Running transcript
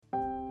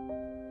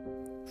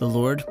The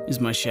Lord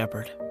is my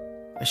shepherd,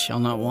 I shall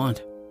not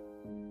want.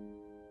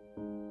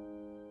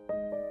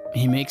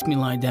 He makes me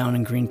lie down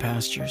in green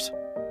pastures.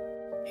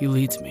 He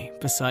leads me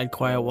beside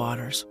quiet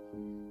waters.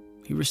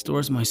 He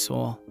restores my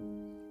soul.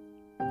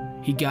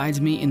 He guides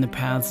me in the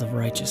paths of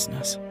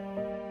righteousness,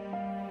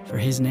 for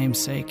his name's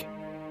sake.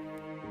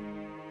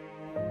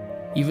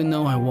 Even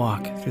though I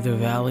walk through the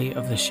valley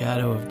of the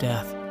shadow of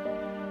death,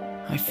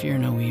 I fear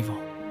no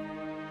evil.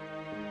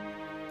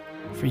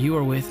 For you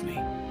are with me.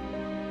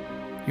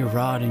 Your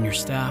rod and your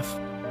staff,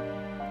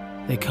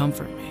 they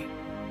comfort me.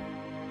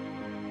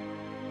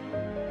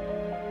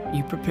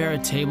 You prepare a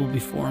table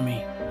before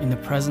me in the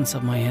presence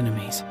of my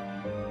enemies.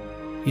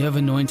 You have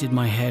anointed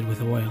my head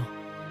with oil.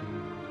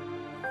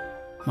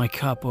 My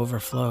cup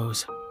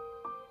overflows.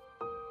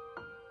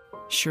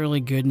 Surely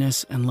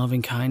goodness and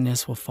loving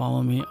kindness will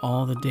follow me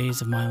all the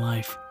days of my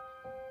life,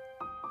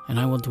 and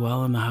I will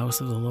dwell in the house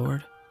of the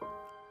Lord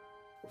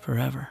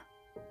forever.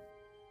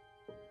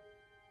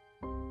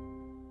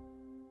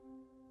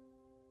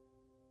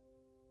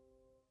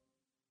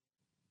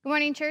 Good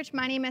morning, church.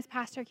 My name is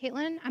Pastor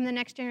Caitlin. I'm the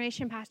next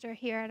generation pastor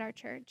here at our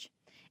church.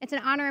 It's an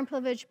honor and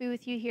privilege to be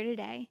with you here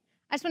today.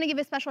 I just want to give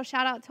a special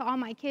shout out to all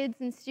my kids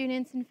and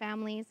students and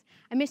families.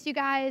 I miss you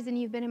guys, and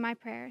you've been in my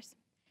prayers.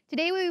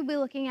 Today we will be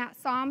looking at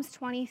Psalms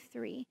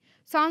 23.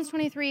 Psalms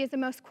 23 is the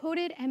most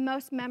quoted and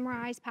most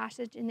memorized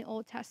passage in the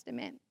Old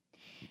Testament.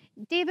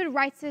 David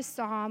writes this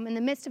psalm in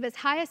the midst of his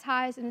highest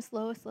highs and his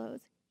lowest lows.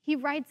 He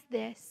writes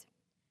this: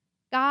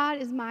 God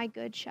is my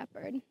good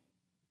shepherd.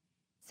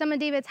 Some of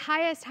David's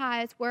highest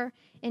highs were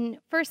in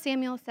 1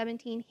 Samuel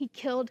 17, he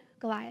killed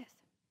Goliath.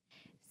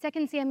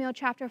 2 Samuel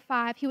chapter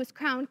 5, he was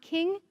crowned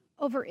king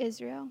over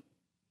Israel.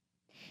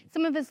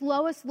 Some of his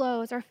lowest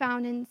lows are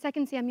found in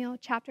 2 Samuel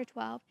chapter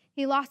 12.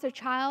 He lost a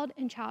child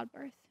in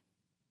childbirth.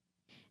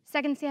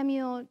 2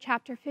 Samuel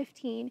chapter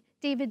 15,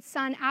 David's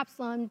son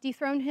Absalom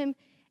dethroned him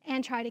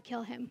and tried to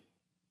kill him.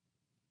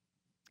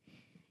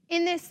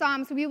 In this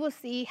psalm, we will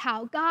see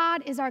how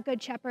God is our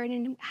good shepherd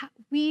and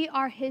we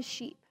are his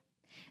sheep.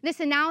 This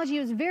analogy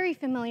was very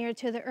familiar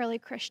to the early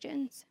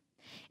Christians.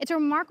 It's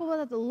remarkable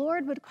that the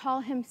Lord would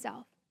call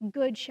himself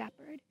Good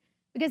Shepherd,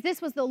 because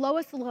this was the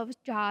lowest of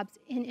lowest jobs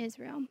in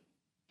Israel.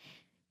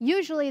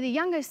 Usually, the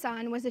youngest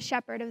son was the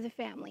shepherd of the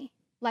family,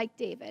 like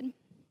David.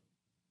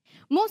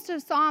 Most of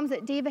the Psalms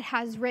that David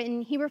has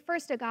written, he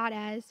refers to God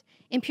as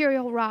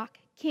Imperial Rock,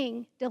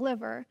 King,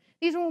 Deliverer.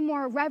 These were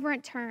more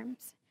reverent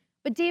terms.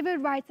 But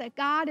David writes that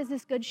God is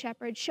this good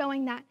shepherd,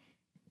 showing that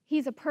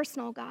he's a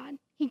personal God.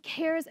 He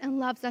cares and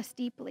loves us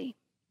deeply.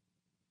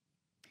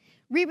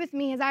 Read with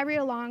me as I read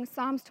along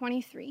Psalms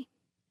 23.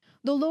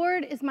 The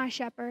Lord is my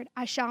shepherd,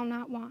 I shall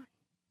not want.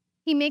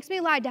 He makes me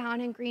lie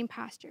down in green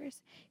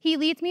pastures. He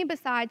leads me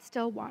beside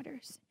still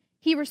waters.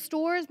 He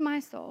restores my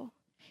soul.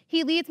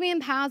 He leads me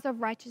in paths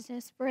of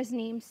righteousness for his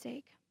name's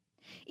sake.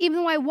 Even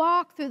though I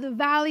walk through the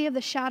valley of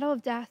the shadow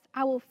of death,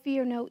 I will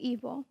fear no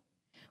evil.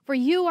 For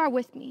you are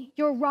with me.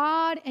 Your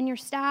rod and your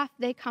staff,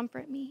 they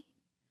comfort me.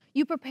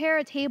 You prepare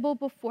a table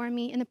before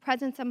me in the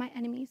presence of my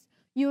enemies.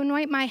 You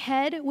anoint my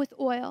head with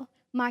oil.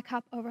 My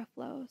cup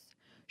overflows.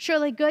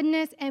 Surely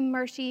goodness and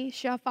mercy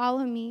shall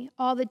follow me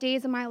all the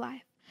days of my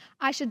life.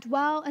 I should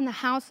dwell in the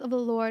house of the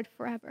Lord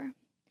forever.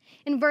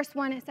 In verse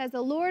 1, it says,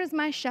 the Lord is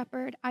my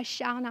shepherd. I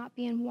shall not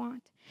be in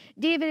want.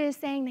 David is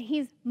saying that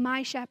he's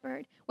my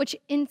shepherd, which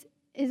is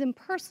in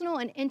personal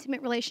and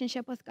intimate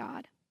relationship with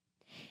God.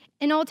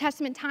 In Old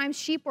Testament times,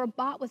 sheep were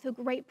bought with a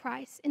great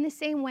price. In the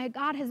same way,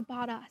 God has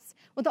bought us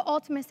with the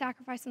ultimate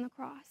sacrifice on the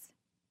cross.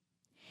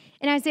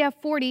 In Isaiah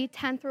 40,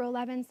 10 through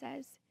 11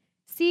 says,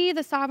 see,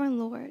 the sovereign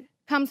Lord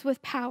comes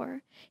with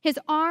power. His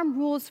arm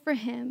rules for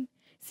him.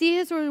 See,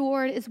 his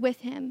reward is with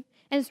him,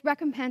 and his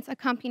recompense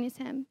accompanies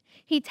him.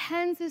 He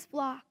tends his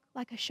flock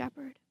like a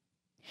shepherd.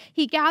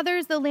 He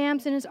gathers the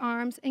lambs in his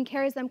arms and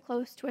carries them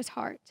close to his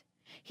heart.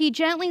 He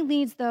gently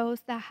leads those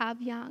that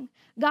have young.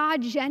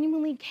 God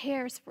genuinely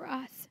cares for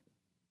us.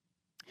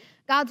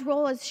 God's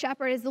role as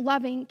shepherd is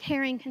loving,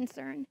 caring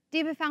concern.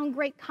 David found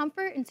great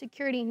comfort and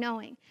security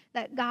knowing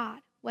that God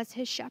was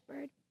his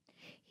shepherd.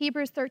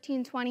 Hebrews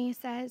 13:20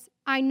 says,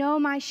 I know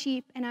my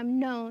sheep and I'm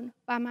known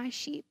by my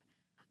sheep.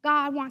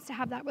 God wants to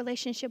have that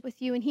relationship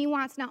with you, and he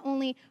wants not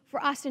only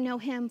for us to know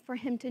him, for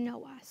him to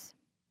know us.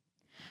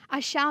 I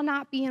shall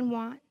not be in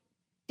want.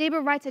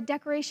 David writes a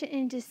declaration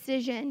and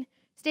decision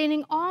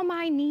stating all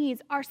my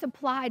needs are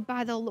supplied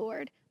by the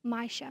Lord,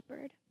 my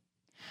shepherd.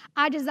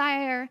 I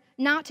desire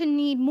not to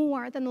need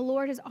more than the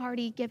Lord has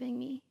already given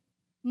me,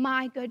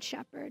 my good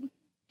shepherd.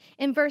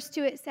 In verse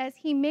 2, it says,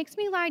 he makes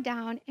me lie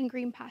down in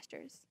green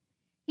pastures.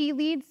 He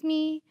leads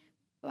me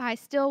by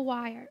still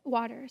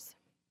waters.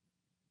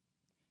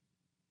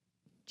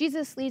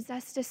 Jesus leads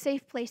us to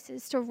safe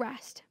places to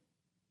rest.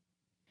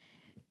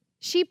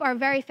 Sheep are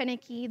very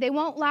finicky. They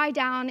won't lie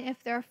down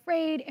if they're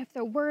afraid, if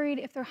they're worried,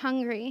 if they're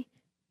hungry.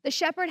 The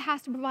shepherd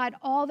has to provide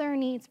all their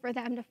needs for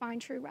them to find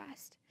true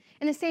rest.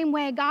 In the same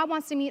way, God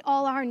wants to meet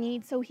all our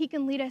needs so he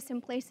can lead us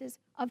in places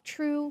of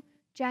true,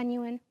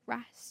 genuine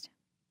rest.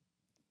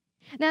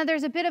 Now,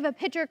 there's a bit of a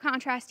picture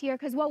contrast here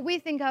because what we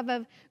think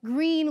of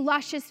green,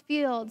 luscious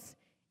fields,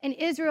 in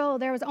Israel,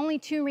 there was only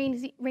 2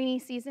 rainy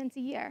seasons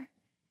a year.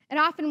 It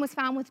often was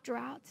found with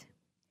drought.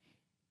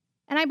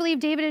 And I believe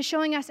David is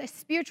showing us a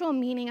spiritual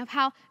meaning of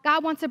how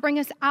God wants to bring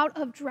us out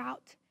of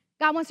drought.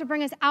 God wants to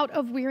bring us out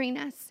of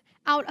weariness,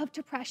 out of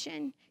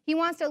depression. He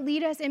wants to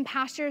lead us in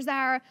pastures that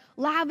are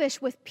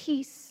lavish with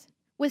peace,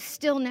 with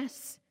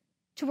stillness,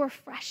 to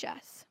refresh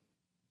us.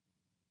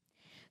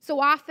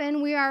 So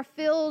often we are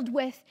filled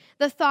with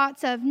the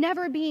thoughts of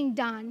never being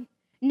done,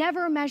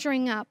 never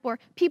measuring up, or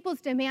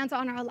people's demands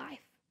on our life.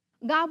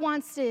 God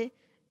wants to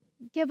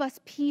give us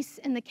peace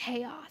in the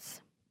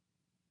chaos.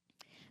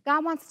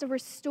 God wants to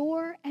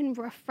restore and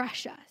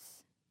refresh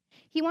us.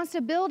 He wants to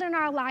build in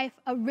our life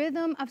a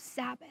rhythm of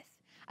Sabbath,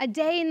 a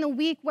day in the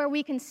week where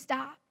we can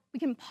stop, we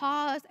can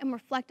pause and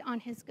reflect on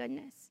his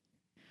goodness.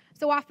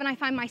 So often I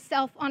find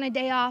myself on a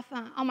day off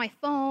on my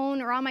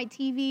phone or on my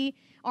TV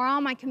or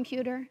on my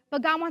computer.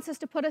 But God wants us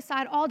to put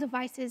aside all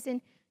devices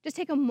and just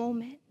take a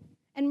moment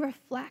and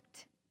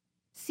reflect.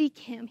 Seek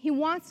him. He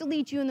wants to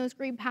lead you in those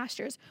green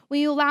pastures. Will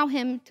you allow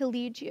him to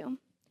lead you?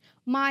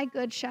 My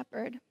good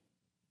shepherd.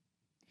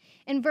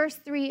 In verse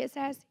 3, it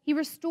says, he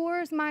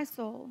restores my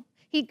soul.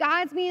 He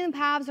guides me in the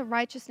paths of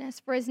righteousness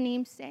for his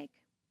name's sake.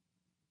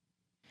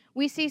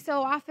 We see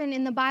so often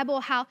in the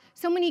Bible how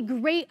so many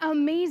great,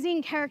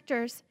 amazing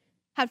characters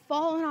had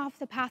fallen off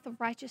the path of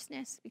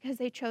righteousness because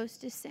they chose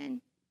to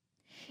sin.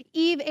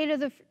 Eve ate of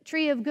the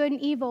tree of good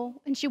and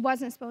evil, and she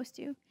wasn't supposed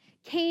to.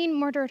 Cain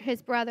murdered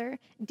his brother.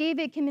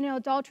 David committed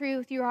adultery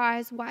with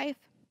Uriah's wife.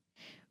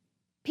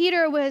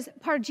 Peter was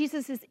part of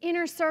Jesus'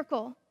 inner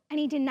circle, and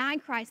he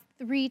denied Christ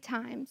 3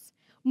 times.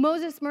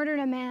 Moses murdered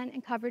a man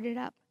and covered it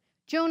up.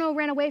 Jonah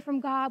ran away from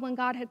God when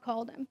God had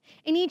called him.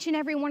 In each and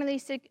every one of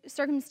these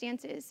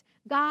circumstances,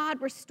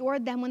 God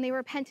restored them when they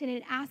repented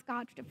and asked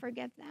God to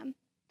forgive them.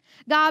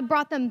 God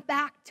brought them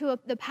back to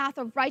the path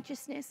of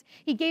righteousness.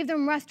 He gave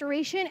them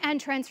restoration and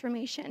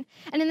transformation.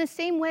 And in the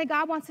same way,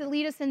 God wants to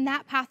lead us in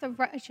that path of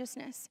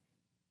righteousness.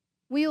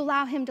 Will you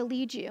allow him to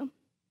lead you?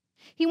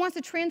 He wants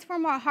to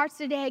transform our hearts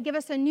today, give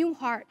us a new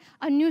heart,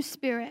 a new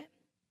spirit.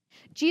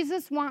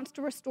 Jesus wants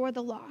to restore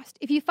the lost.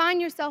 If you find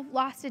yourself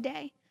lost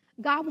today,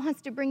 God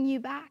wants to bring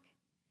you back.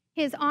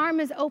 His arm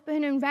is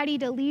open and ready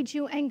to lead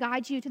you and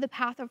guide you to the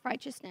path of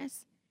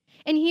righteousness.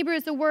 In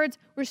Hebrews, the words,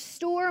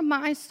 restore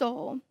my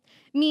soul,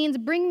 means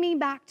bring me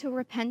back to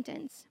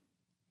repentance.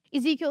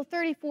 Ezekiel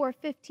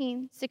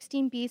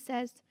 34:15-16b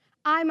says,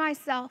 I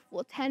myself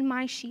will tend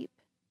my sheep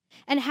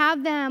and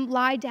have them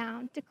lie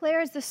down,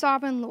 declares the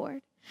sovereign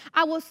Lord.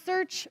 I will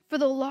search for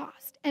the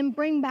lost and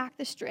bring back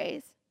the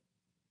strays.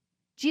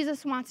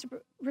 Jesus wants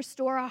to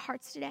restore our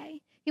hearts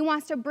today. He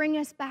wants to bring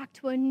us back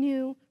to a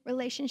new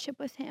relationship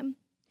with him.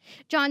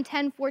 John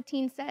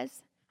 10:14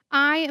 says,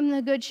 I am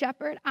the good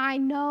shepherd. I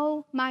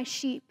know my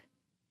sheep,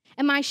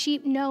 and my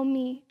sheep know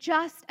me,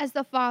 just as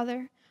the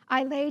Father.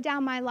 I lay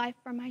down my life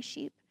for my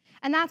sheep.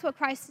 And that's what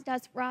Christ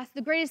does for us.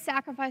 The greatest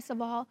sacrifice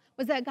of all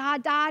was that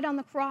God died on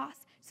the cross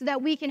so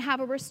that we can have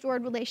a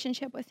restored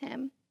relationship with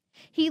him.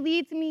 He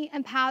leads me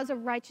in paths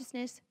of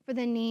righteousness for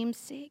the name's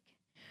sake.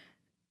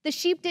 The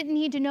sheep didn't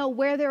need to know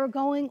where they were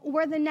going or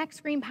where the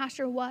next green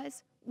pasture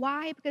was.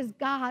 Why? Because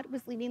God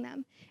was leading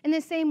them. In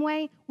the same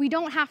way, we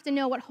don't have to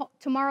know what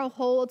tomorrow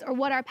holds or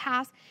what our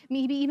past,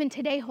 maybe even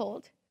today,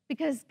 hold,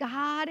 because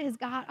God has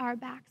got our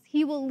backs.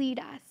 He will lead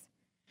us.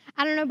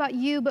 I don't know about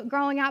you, but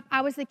growing up,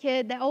 I was the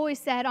kid that always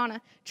said on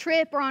a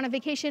trip or on a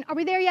vacation, are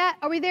we there yet?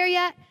 Are we there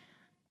yet?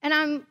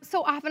 And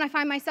so often I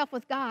find myself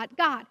with God.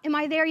 God, am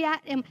I there yet?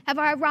 Have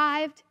I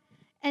arrived?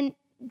 And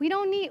we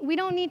don't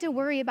need to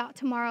worry about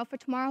tomorrow, for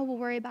tomorrow will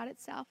worry about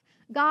itself.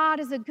 God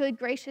is a good,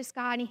 gracious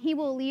God, and he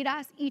will lead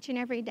us each and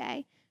every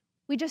day.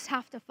 We just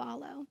have to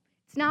follow.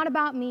 It's not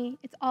about me.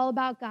 It's all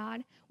about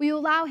God. Will you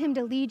allow him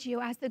to lead you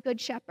as the good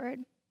shepherd?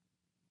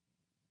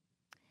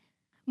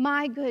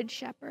 My good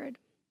shepherd.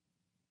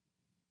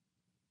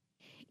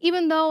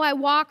 Even though I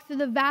walk through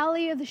the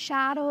valley of the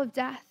shadow of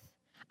death,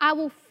 I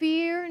will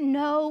fear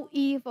no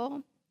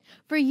evil,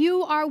 for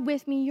you are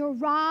with me, your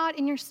rod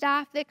and your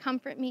staff that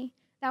comfort me.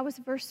 That was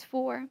verse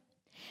 4.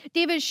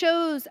 David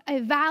shows a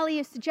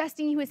valley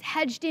suggesting he was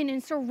hedged in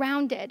and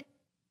surrounded.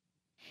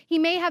 He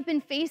may have been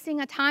facing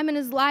a time in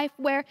his life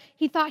where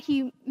he thought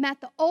he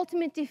met the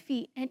ultimate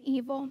defeat and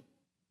evil.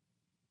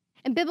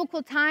 In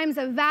biblical times,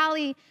 a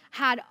valley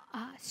had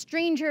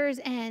strangers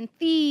and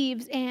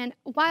thieves and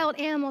wild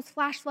animals,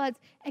 flash floods,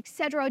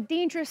 etc.,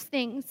 dangerous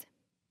things.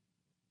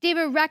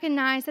 David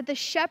recognized that the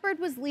shepherd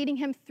was leading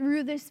him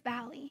through this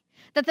valley,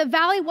 that the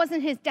valley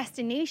wasn't his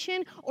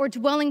destination or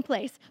dwelling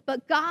place,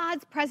 but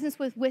God's presence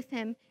was with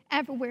him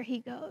everywhere he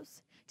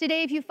goes.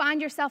 Today, if you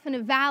find yourself in a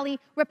valley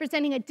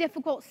representing a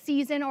difficult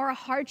season or a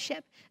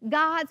hardship,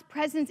 God's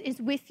presence is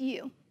with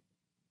you.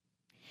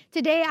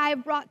 Today, I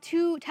have brought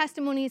 2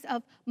 testimonies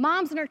of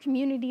moms in our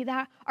community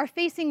that are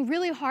facing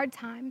really hard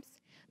times.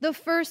 The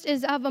first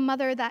is of a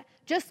mother that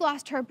just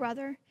lost her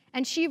brother,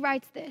 and she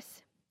writes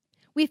this: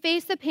 we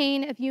face the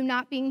pain of you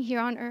not being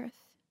here on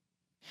earth,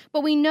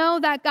 but we know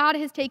that God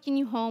has taken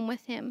you home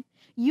with him.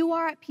 You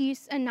are at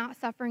peace and not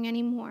suffering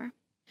anymore.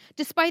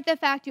 Despite the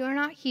fact you are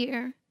not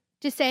here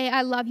to say,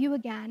 I love you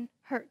again,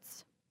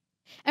 hurts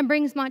and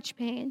brings much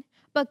pain.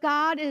 But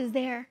God is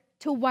there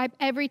to wipe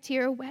every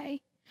tear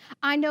away.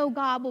 I know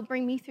God will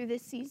bring me through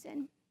this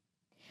season.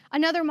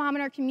 Another mom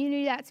in our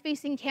community that's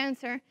facing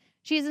cancer,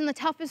 she's in the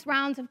toughest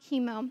rounds of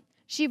chemo.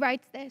 She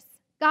writes this: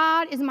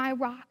 God is my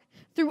rock.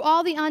 Through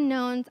all the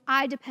unknowns,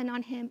 I depend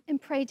on him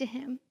and pray to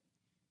him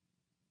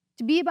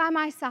to be by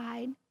my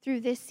side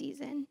through this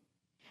season.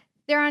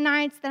 There are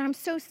nights that I'm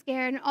so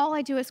scared and all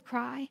I do is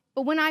cry.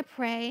 But when I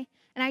pray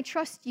and I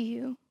trust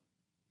you,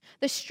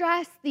 the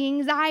stress, the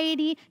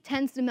anxiety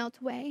tends to melt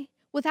away.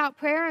 Without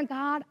prayer and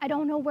God, I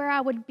don't know where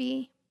I would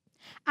be.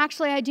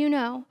 Actually, I do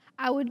know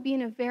I would be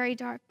in a very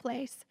dark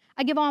place.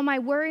 I give all my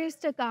worries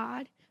to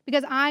God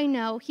because I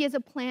know he has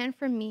a plan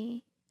for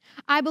me.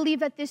 I believe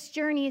that this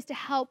journey is to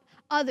help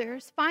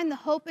others find the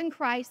hope in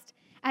Christ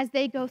as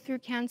they go through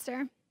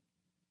cancer.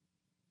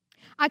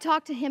 I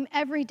talk to him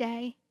every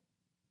day,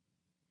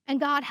 and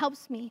God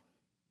helps me.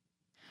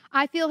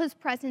 I feel his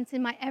presence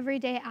in my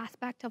everyday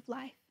aspect of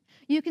life.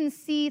 You can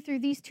see through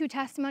these two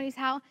testimonies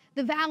how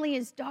the valley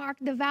is dark,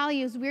 the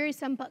valley is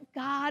wearisome, but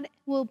God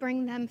will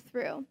bring them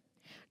through.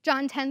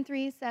 John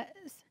 10:3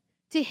 says,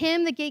 to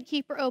him the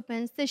gatekeeper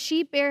opens, the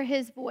sheep bear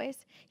his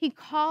voice. He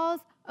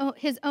calls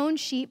his own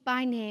sheep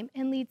by name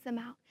and leads them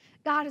out.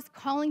 God is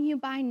calling you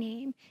by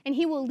name, and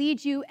he will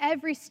lead you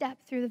every step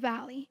through the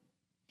valley.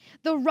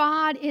 The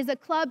rod is a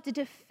club to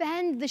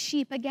defend the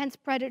sheep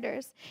against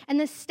predators, and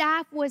the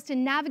staff was to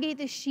navigate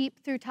the sheep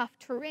through tough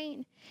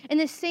terrain. In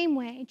the same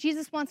way,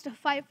 Jesus wants to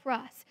fight for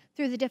us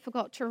through the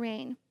difficult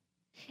terrain.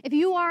 If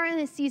you are in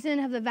a season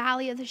of the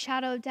valley of the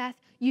shadow of death,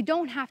 you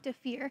don't have to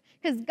fear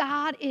because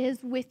God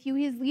is with you.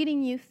 He is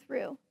leading you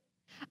through.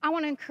 I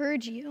want to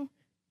encourage you,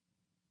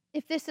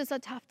 if this is a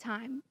tough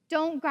time,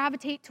 don't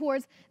gravitate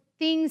towards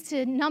things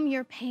to numb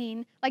your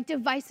pain, like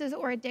devices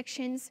or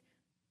addictions.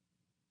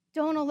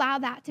 Don't allow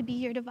that to be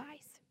your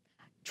device.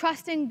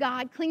 Trust in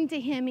God, cling to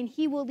him, and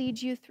he will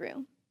lead you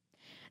through.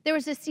 There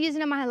was a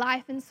season in my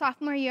life in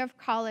sophomore year of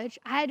college,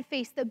 I had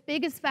faced the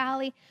biggest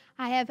valley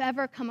I have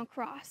ever come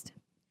across.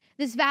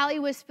 This valley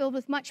was filled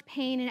with much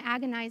pain and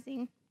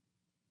agonizing.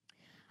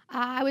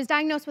 I was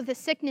diagnosed with a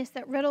sickness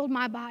that riddled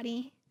my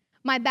body.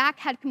 My back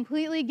had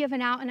completely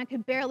given out and I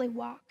could barely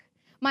walk.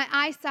 My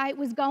eyesight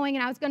was going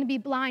and I was going to be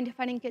blind if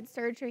I didn't get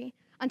surgery.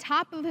 On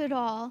top of it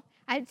all,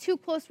 I had 2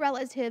 close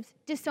relatives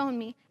disown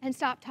me and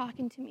stop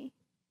talking to me.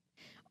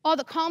 All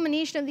the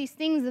culmination of these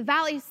things, the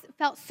valley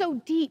felt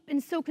so deep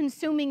and so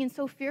consuming and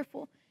so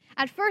fearful.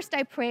 At first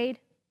I prayed.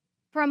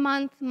 For a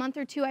month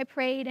or two I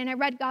prayed and I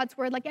read God's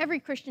word like every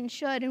Christian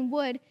should and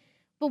would.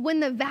 But when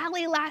the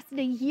valley lasted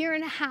a year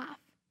and a half,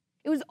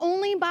 it was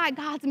only by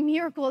God's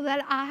miracle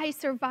that I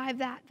survived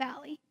that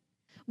valley.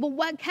 But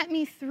what kept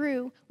me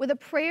through were the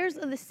prayers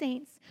of the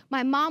saints.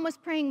 My mom was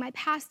praying, my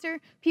pastor,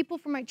 people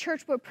from my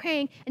church were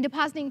praying and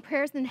depositing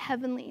prayers in the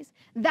heavenlies.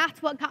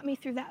 That's what got me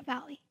through that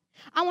valley.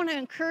 I want to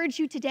encourage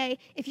you today,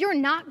 if you're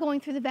not going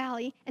through the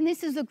valley, and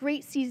this is a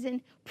great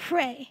season,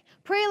 pray.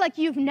 Pray like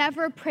you've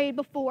never prayed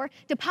before.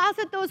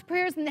 Deposit those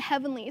prayers in the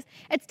heavenlies.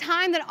 It's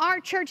time that our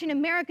church in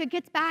America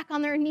gets back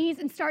on their knees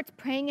and starts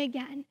praying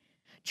again.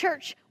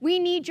 Church, we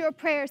need your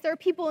prayers. There are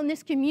people in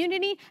this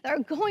community that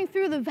are going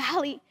through the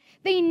valley.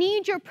 They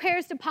need your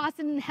prayers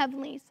deposited in the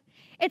heavenlies.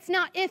 It's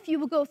not if you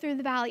will go through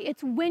the valley,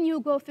 it's when you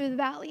will go through the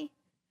valley.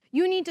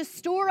 You need to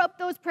store up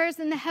those prayers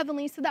in the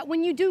heavenlies so that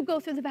when you do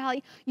go through the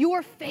valley,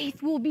 your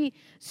faith will be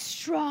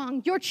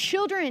strong. Your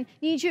children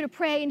need you to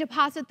pray and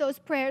deposit those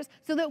prayers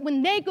so that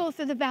when they go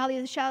through the valley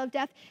of the shadow of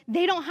death,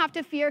 they don't have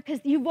to fear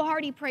because you've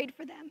already prayed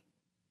for them.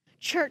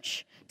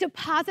 Church,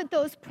 deposit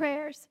those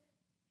prayers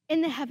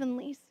in the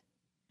heavenlies.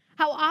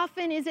 How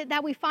often is it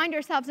that we find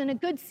ourselves in a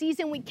good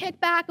season, we kick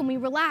back and we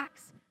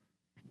relax,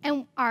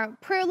 and our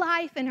prayer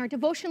life and our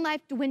devotion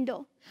life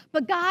dwindle?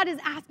 But God is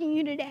asking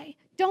you today,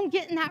 don't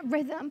get in that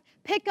rhythm.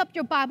 Pick up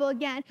your Bible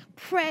again.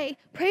 Pray.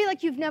 Pray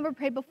like you've never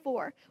prayed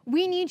before.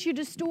 We need you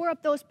to store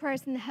up those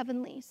prayers in the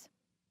heavenlies.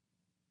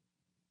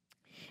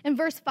 In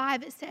verse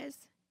 5, it says,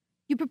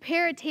 you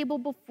prepare a table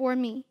before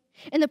me.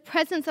 In the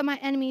presence of my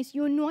enemies,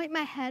 you anoint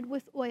my head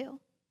with oil.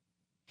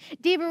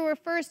 David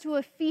refers to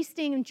a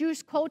feasting in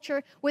Jewish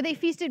culture where they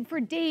feasted for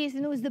days,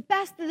 and it was the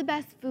best of the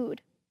best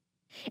food.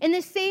 In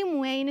the same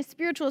way, in a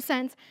spiritual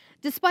sense,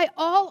 despite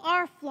all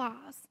our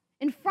flaws,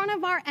 in front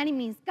of our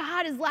enemies,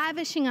 God is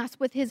lavishing us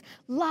with his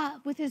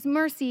love, with his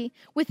mercy,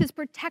 with his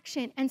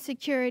protection and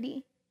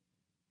security.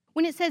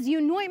 When it says, you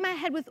anoint my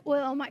head with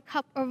oil, my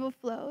cup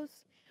overflows.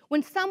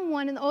 When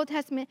someone in the Old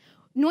Testament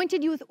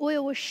anointed you with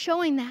oil, was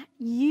showing that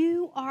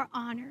you are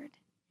honored.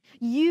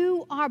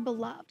 You are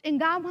beloved. And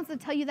God wants to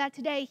tell you that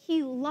today.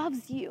 He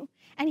loves you,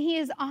 and he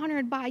is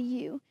honored by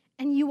you,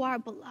 and you are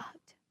beloved.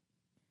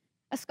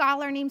 A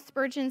scholar named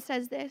Spurgeon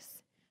says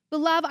this,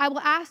 beloved, I will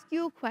ask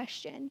you a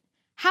question.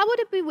 How would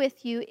it be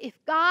with you if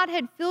God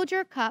had filled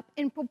your cup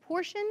in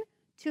proportion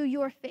to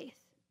your faith?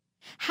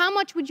 How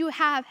much would you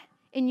have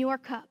in your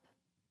cup?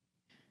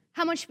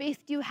 How much faith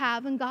do you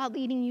have in God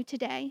leading you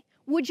today?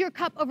 Would your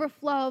cup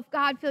overflow if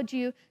God filled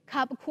your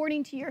cup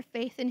according to your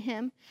faith in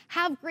him?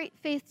 Have great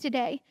faith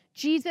today.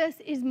 Jesus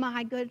is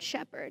my good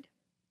shepherd.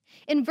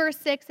 In verse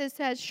 6, it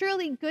says,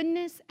 surely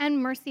goodness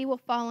and mercy will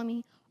follow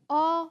me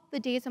all the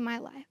days of my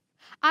life.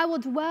 I will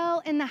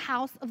dwell in the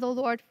house of the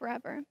Lord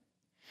forever.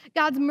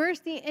 God's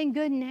mercy and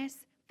goodness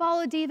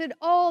followed David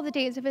all the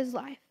days of his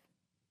life.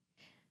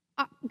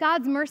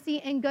 God's mercy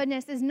and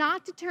goodness is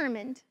not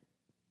determined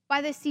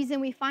by the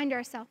season we find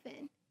ourselves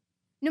in.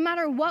 No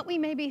matter what we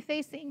may be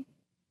facing,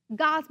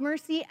 God's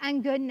mercy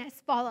and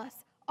goodness follow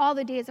us all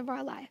the days of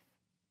our life.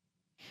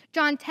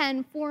 John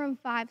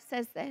 10:4-5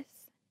 says this,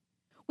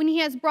 when he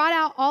has brought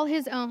out all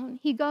his own,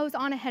 he goes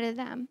on ahead of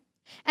them,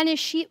 and his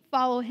sheep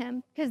follow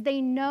him because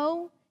they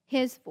know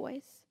his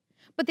voice.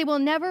 But they will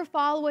never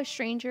follow a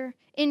stranger.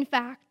 In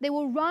fact, they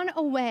will run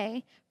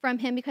away from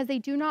him because they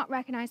do not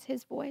recognize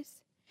his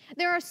voice.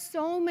 There are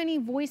so many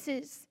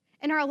voices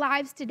in our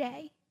lives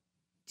today.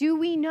 Do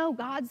we know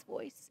God's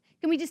voice?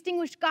 Can we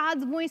distinguish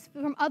God's voice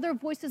from other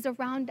voices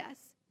around us?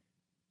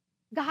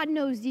 God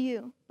knows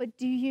you, but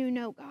do you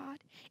know God?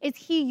 Is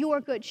he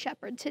your good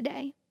shepherd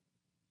today?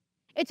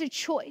 It's a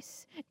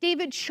choice.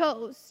 David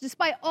chose,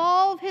 despite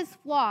all of his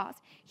flaws,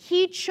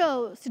 he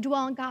chose to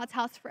dwell in God's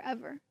house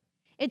forever.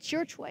 It's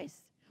your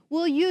choice.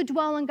 Will you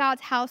dwell in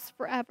God's house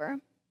forever?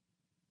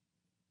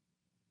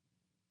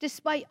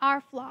 Despite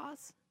our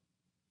flaws,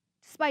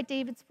 despite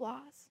David's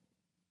flaws,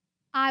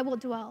 I will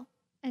dwell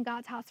in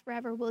God's house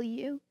forever. Will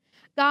you?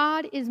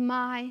 God is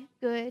my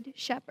good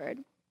shepherd.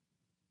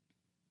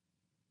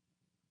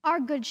 Our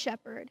good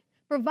shepherd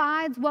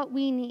provides what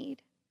we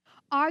need.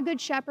 Our good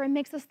shepherd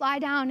makes us lie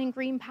down in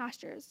green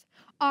pastures.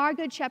 Our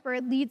good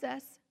shepherd leads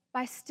us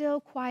by still,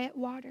 quiet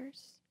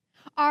waters.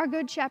 Our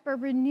good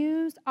shepherd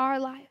renews our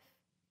life.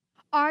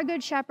 Our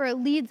good shepherd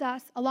leads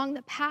us along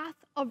the path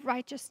of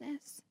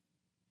righteousness.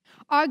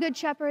 Our good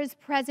shepherd is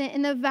present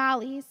in the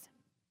valleys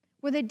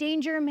where the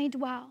danger may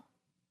dwell.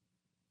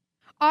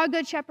 Our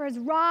good shepherd's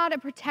rod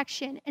of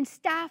protection and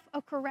staff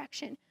of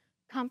correction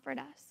comfort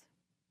us.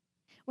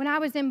 When I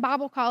was in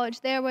Bible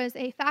college, there was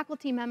a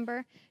faculty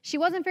member. She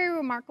wasn't very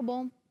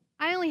remarkable.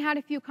 I only had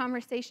a few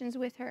conversations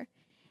with her.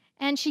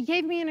 And she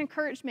gave me an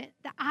encouragement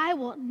that I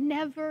will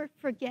never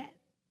forget.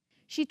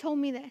 She told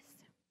me this: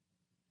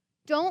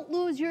 don't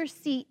lose your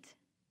seat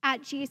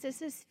at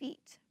Jesus'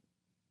 feet.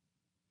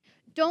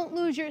 Don't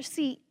lose your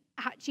seat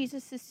at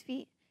Jesus'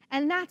 feet.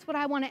 And that's what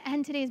I want to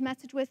end today's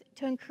message with,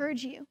 to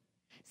encourage you.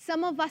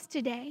 Some of us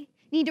today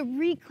need to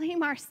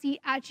reclaim our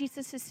seat at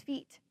Jesus'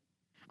 feet.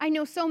 I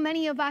know so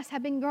many of us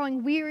have been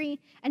growing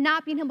weary and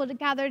not being able to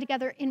gather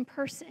together in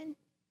person.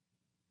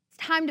 It's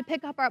time to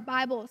pick up our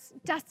Bibles,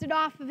 dust it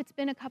off if it's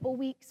been a couple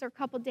weeks or a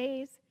couple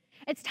days.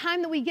 It's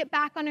time that we get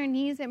back on our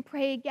knees and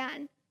pray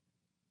again.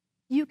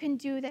 You can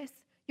do this.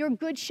 Your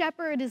good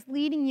shepherd is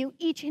leading you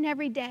each and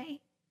every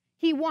day.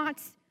 He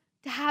wants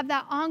to have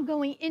that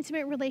ongoing,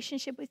 intimate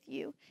relationship with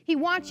you. He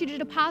wants you to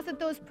deposit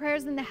those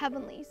prayers in the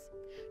heavenlies.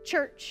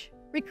 Church,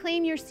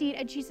 reclaim your seat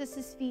at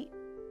Jesus' feet.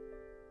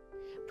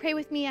 Pray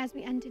with me as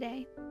we end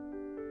today.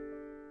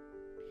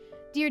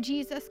 Dear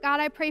Jesus, God,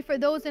 I pray for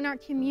those in our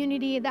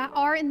community that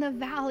are in the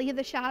valley of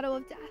the shadow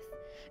of death.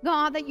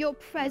 God, that your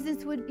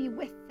presence would be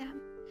with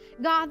them.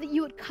 God, that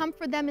you would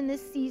comfort them in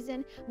this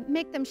season,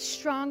 make them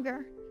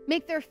stronger,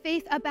 make their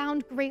faith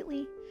abound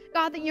greatly.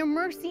 God, that your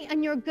mercy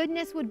and your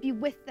goodness would be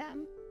with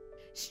them.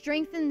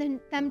 Strengthen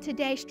them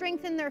today,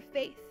 strengthen their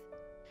faith.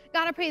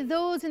 God, I pray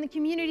those in the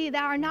community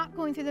that are not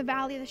going through the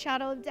valley of the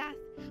shadow of death,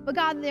 but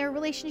God, their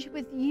relationship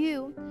with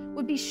you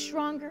would be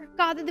stronger.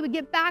 God, that they would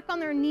get back on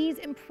their knees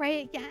and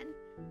pray again.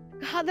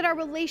 God, that our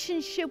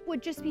relationship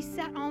would just be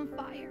set on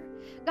fire.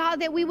 God,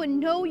 that we would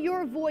know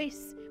your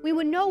voice. We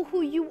would know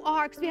who you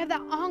are because we have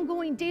that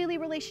ongoing daily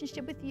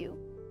relationship with you.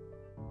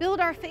 Build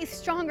our faith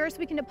stronger so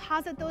we can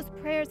deposit those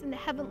prayers in the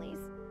heavenlies.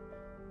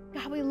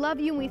 God, we love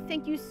you and we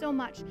thank you so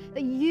much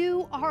that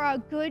you are a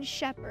good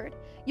shepherd.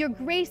 Your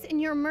grace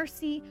and your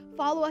mercy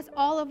follow us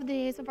all of the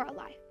days of our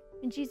life.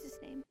 In Jesus'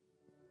 name.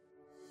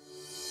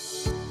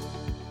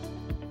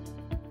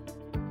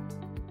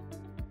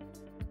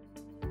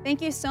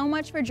 Thank you so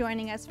much for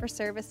joining us for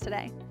service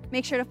today.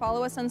 Make sure to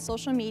follow us on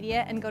social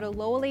media and go to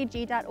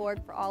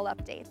lowelag.org for all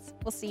updates.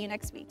 We'll see you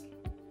next week.